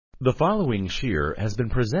The following shir has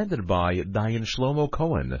been presented by Dayan Shlomo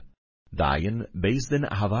Cohen. Dayan, based in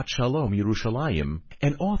Havat Shalom, Yerushalayim,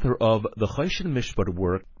 and author of the Choshen Mishpat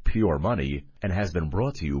work, Pure Money, and has been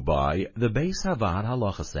brought to you by the Beis Havad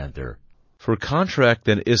Halacha Center. For contract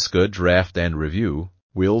and ISKA draft and review,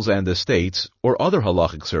 wills and estates, or other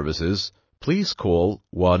halachic services, please call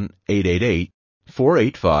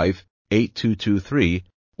 1-888-485-8223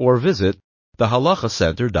 or visit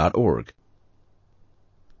thehalachacenter.org.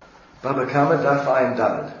 Baba Kama Daf Ayin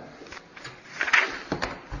Daled.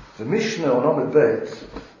 The Mishnah on Omid Bet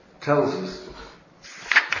tells us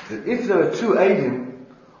that if there are two eidim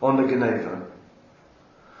on the Geneva,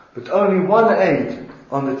 but only one eid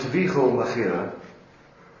on the Tevicha or Machira,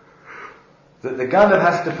 that the Ganav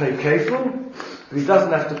has to pay Kefil, but he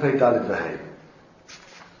doesn't have to pay Daled V'Hei.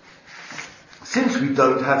 Since we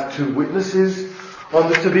don't have two witnesses on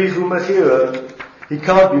the Tevicha or Machira, he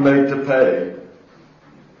can't be made to pay.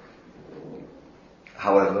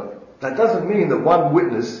 However, that doesn't mean that one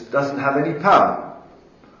witness doesn't have any power.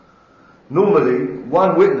 Normally,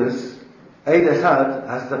 one witness, Eid Echad,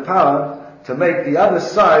 has the power to make the other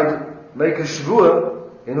side make a shvuah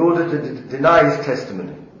in order to deny his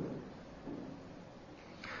testimony.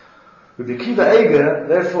 Rabbi Akiva Eiger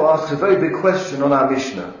therefore asks a very big question on our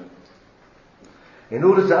Mishnah. In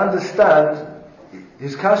order to understand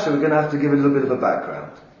his kasha, we're going to have to give a little bit of a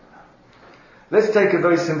background. Let's take a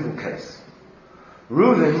very simple case.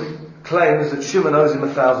 Reuven claims that Shimon owes him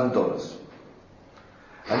 $1,000.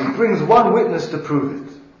 And he brings one witness to prove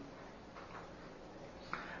it.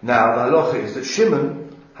 Now, the halacha is that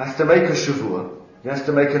Shimon has to make a shavua, he has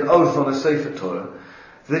to make an oath on a Sefer Torah,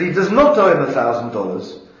 that he does not owe him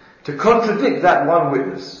 $1,000 to contradict that one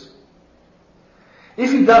witness.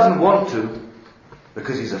 If he doesn't want to,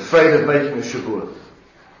 because he's afraid of making a shavua,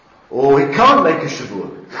 or he can't make a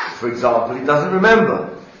shavua, for example, he doesn't remember,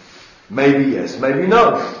 maybe yes, maybe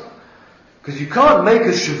no. Because you can't make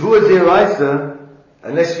a shavua d'oraisa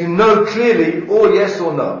unless you know clearly or yes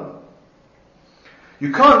or no.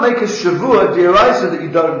 You can't make a shavua d'oraisa that you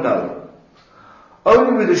don't know.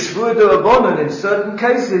 Only with a shavua d'Rabbanan in certain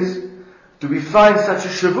cases do we find such a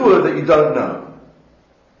shavua that you don't know.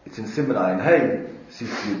 It's in Siman Ayin Hey,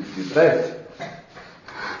 Sif Yud Bet.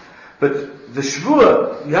 But the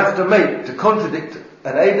shavua you have to make to contradict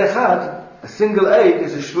an Eid Echad, a single aid,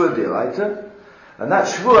 is a shvur d'oraita, and that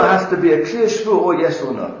shvur has to be a clear shvur or yes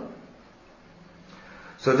or no.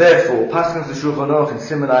 So therefore, Paschal the Shulchan Aruch in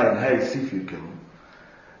Siman Ayin Hey Sif Yud Gimel,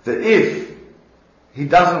 that if he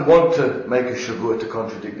doesn't want to make a shvur to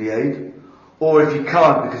contradict the aid, or if he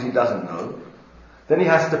can't because he doesn't know, then he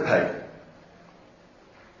has to pay.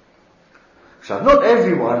 So not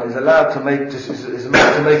everyone is allowed to make a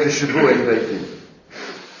shvur in Beit Din.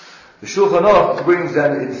 The Shulchan Aruch brings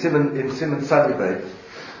down in Siman Tzadi Beit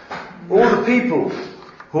all the people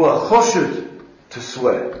who are choshud to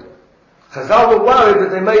swear. Chazal were worried that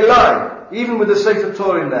they may lie, even with the Sefer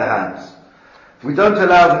Torah in their hands. We don't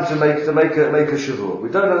allow them to make a shavur. We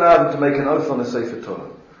don't allow them to make an oath on a Sefer Torah.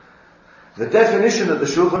 The definition that the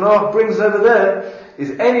Shulchan Aruch brings over there is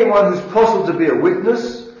anyone who's possible to be a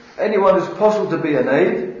witness, anyone who's possible to be an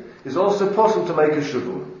aid, is also possible to make a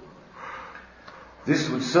shavur. This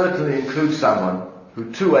would certainly include someone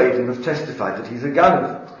who two Eidim have testified that he's a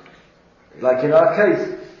Ganav. Like in our case,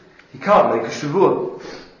 he can't make a shavur.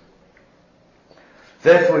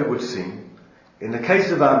 Therefore it would seem, in the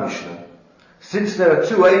case of our Mishnah, since there are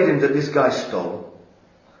two Eidim that this guy stole,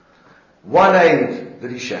 one Eid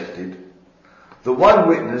that he shefted, the one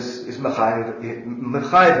witness is mechayev him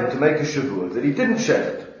to make a shavur that he didn't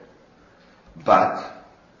sheft. But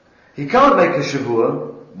he can't make a shavur.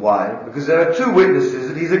 Why? Because there are two witnesses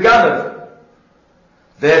that he's a Ganav.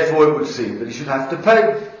 Therefore it would seem that he should have to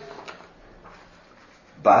pay.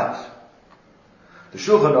 But the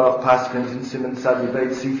Shulchan Aruch paskins in Siman Tzadi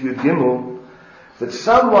Beit Sif Yud Gimel that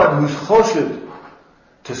someone who's choshud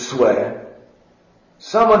to swear,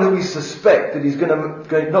 someone who we suspect that he's not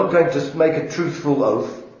going to make a truthful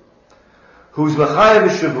oath, who's mechayev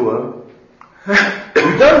shavua,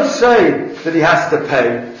 we don't say that he has to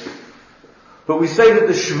pay, but we say that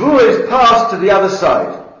the shvuah is passed to the other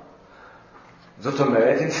side. Zot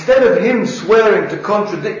omeret, instead of him swearing to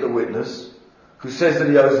contradict the witness, who says that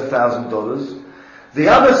he owes $1,000, the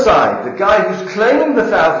other side, the guy who's claiming the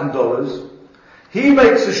 $1,000, he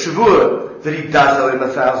makes a shvuah that he does owe him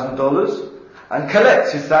 $1,000, and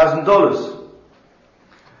collects his $1,000.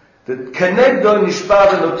 The kenegdo nishbar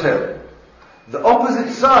v'notel. The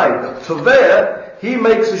opposite side, the toveh, he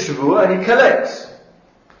makes a shvuah and he collects.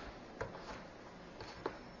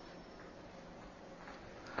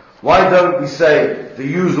 Why don't we say the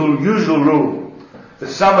usual rule that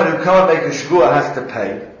someone who can't make a shavua has to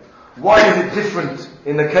pay. Why is it different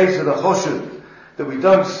in the case of the choshud that we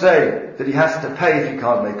don't say that he has to pay if he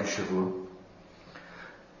can't make a shavua?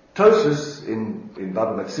 Tosfos in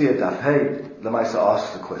Baba Metzia Daf Hey Lamaisa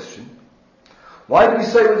asks the question, why do we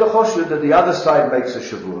say with the choshud that the other side makes a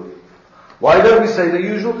shavua? Why don't we say the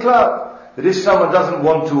usual klal, that if someone doesn't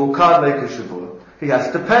want to or can't make a shavua, he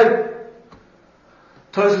has to pay?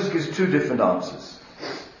 Tosfos gives two different answers.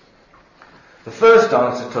 The first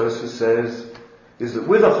answer, Tosfos says, is that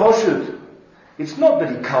with a choshud, it's not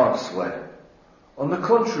that he can't swear. On the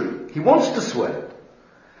contrary, he wants to swear.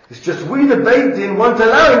 It's just we, the Beit Din, won't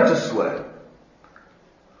allow him to swear.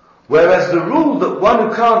 Whereas the rule that one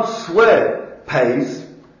who can't swear pays,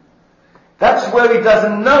 that's where he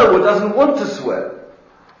doesn't know or doesn't want to swear.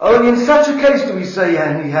 Only in such a case do we say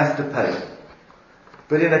he has to pay.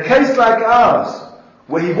 But in a case like ours,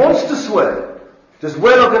 where he wants to swear, just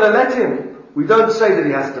we're not going to let him, we don't say that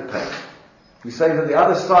he has to pay. We say that the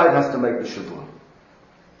other side has to make the shavua.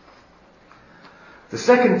 The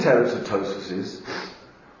second teretz of Tosfos is,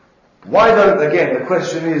 the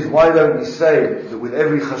question is, why don't we say that with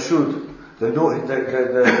every chashud, the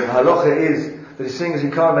halacha is that as soon as he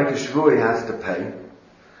can't make a shavua, he has to pay?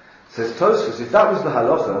 Says Tosfos, if that was the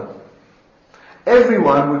halacha,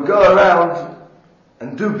 everyone would go around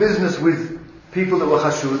and do business with people that were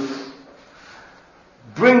chashud,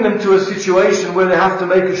 bring them to a situation where they have to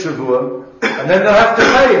make a shavua, and then they'll have to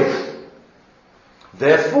pay it.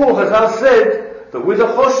 Therefore, Chazal said that with a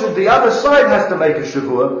choshud, the other side has to make a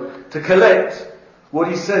shavua to collect what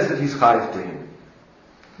he says that he's chayiv to him.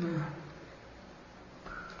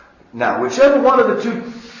 Now, whichever one of the two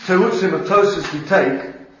terutzim of Tosfos we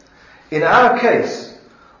take, in our case,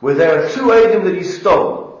 where there are two eidim that he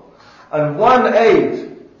stole, and one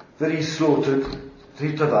aid that he slaughtered,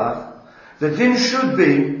 the din should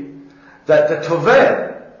be that the tover,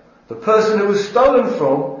 the person who was stolen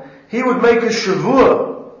from, he would make a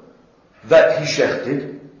shavua that he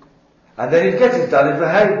shechted, and then he'd get his dalid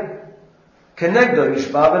v'hei. Kenegdo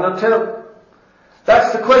nishma v'notel.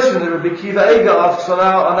 That's the question that Rabbi Kiva Eiger asks on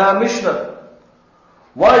our Mishnah.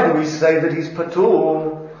 Why do we say that he's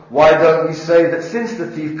patur? Why don't we say that since the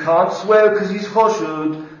thief can't swear because he's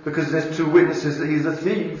choshud, because there's two witnesses that he's a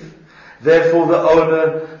thief, therefore the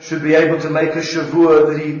owner should be able to make a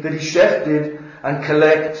shavua that he shechted and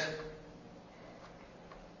collect?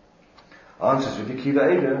 Answers Rabbi Kiva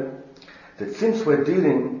Eiger that since we're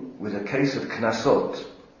dealing with a case of knasot,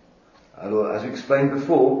 as we explained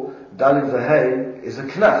before, dalid v'hei is a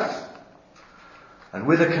knas. And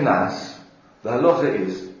with a knas, the halacha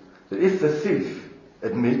is that if the thief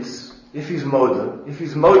admits, if he's moda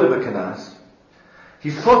b'knas,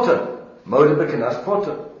 he's potter. Moda b'knas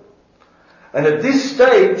potter. And at this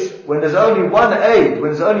stage, when there's only one aid,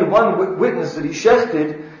 when there's only one witness that he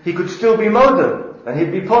shechted, he could still be moda, and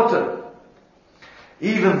he'd be potter.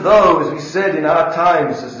 Even though, as we said in our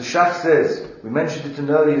times, as the Shach says, we mentioned it in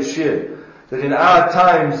earlier shir, that in our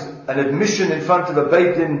times an admission in front of a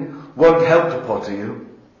Beit Din won't help to potter you,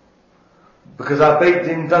 because our Beit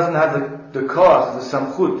Din doesn't have the koach, the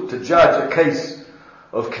samchut, to judge a case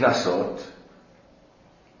of knasot.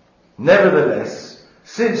 Nevertheless,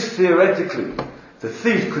 since theoretically the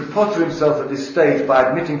thief could potter himself at this stage by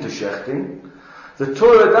admitting to shechting, the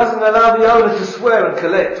Torah doesn't allow the owner to swear and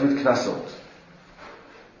collect with knasot.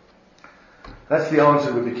 That's the answer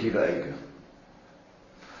of Rabbi Kiva Eiger.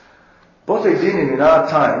 Botei Dinim in our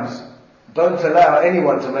times don't allow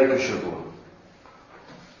anyone to make a shavua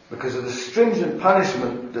because of the stringent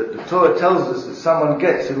punishment that the Torah tells us that someone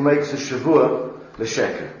gets who makes a shavua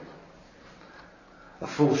l'sheker, a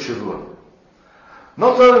full shavua.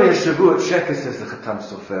 Not only a shavua sheker, says the Chatam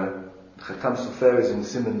Sofer. The Chatam Sofer is in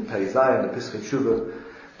Siman Pei Zayin, the Pischei Tshuva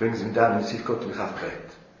brings him down in Sifkot Michaf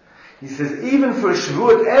Bet. He says even for a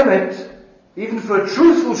shavua emet, even for a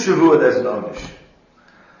truthful shavua, there's an onish.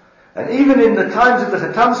 And even in the times of the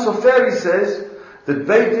Chatam Sofer, he says that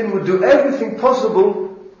Beit Din would do everything possible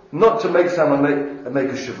not to make someone make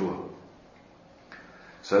a shavua.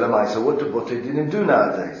 So what do Botei Dinim do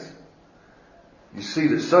nowadays? You see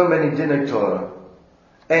that so many Dinei Torah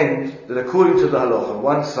end that according to the halacha,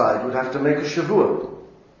 one side would have to make a shavua.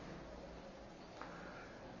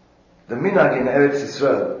 The minhag in Eretz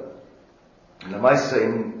Yisrael,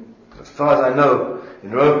 as far as I know,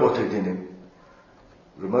 in Rov Botei Dinim,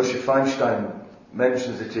 Moshe Feinstein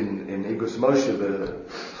mentions it in Igros Moshe, the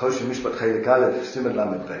Choshen Mishpat Chelik Aleph, Siman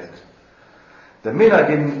Lamed Bet. The minhag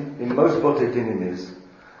in most Botei Dinim is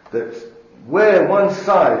that where one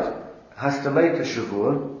side has to make a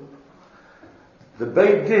shavua, the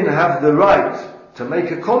Beit Din have the right to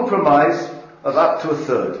make a compromise of up to a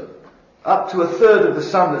third. up to a third of the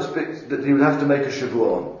sum that he would have to make a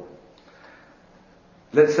shavua on.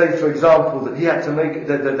 Let's say, for example, that he had to make,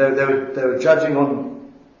 they were judging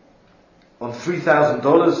on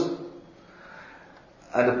 $3,000,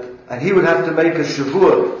 and he would have to make a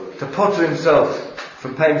shavua to potter himself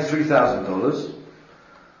from paying $3,000.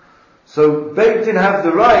 So Beit Din have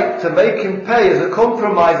the right to make him pay as a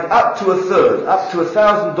compromise up to a third, up to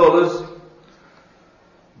 $1,000,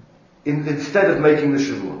 instead of making the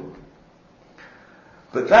shavua.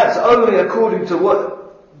 But that's only according to what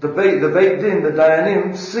the Beit Din, the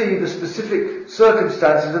Dayanim, see the specific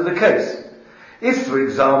circumstances of the case. If, for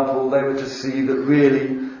example, they were to see that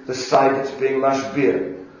really the side that's being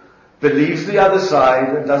mashbir believes the other side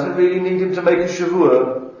and doesn't really need him to make a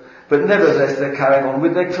shavua, but nevertheless they're carrying on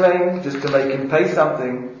with their claim just to make him pay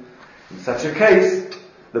something, in such a case,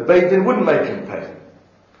 the Beit Din wouldn't make him pay.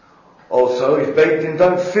 Also, if Beit Din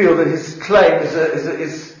don't feel that his claim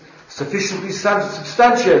is sufficiently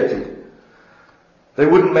substantiated, they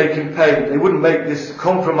wouldn't make him pay, they wouldn't make this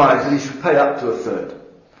compromise that he should pay up to a third.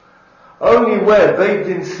 Only where Beit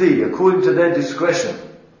Din see, according to their discretion,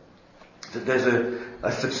 that there's a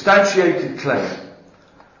substantiated claim,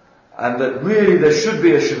 and that really there should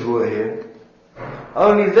be a shavua here,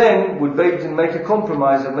 only then would Beit Din make a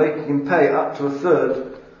compromise and make him pay up to a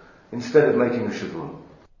third instead of making a shavua.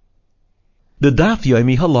 The Daf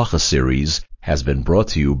Yomi Halacha series has been brought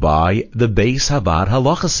to you by the Beis Havad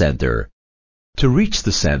Halacha Center. To reach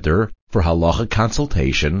the center for halacha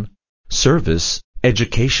consultation, service,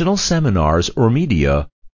 educational seminars, or media,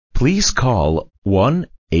 please call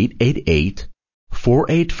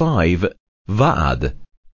 1-888-485-VAAD.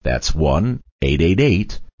 That's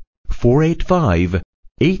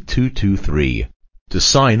 1-888-485-8223. To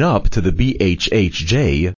sign up to the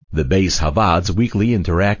BHHJ, the Beis Havad's weekly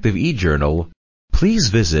interactive e-journal, please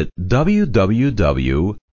visit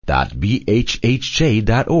www.bhhj.org,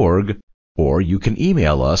 or you can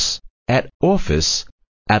email us at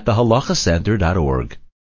office@thehalachacenter.org.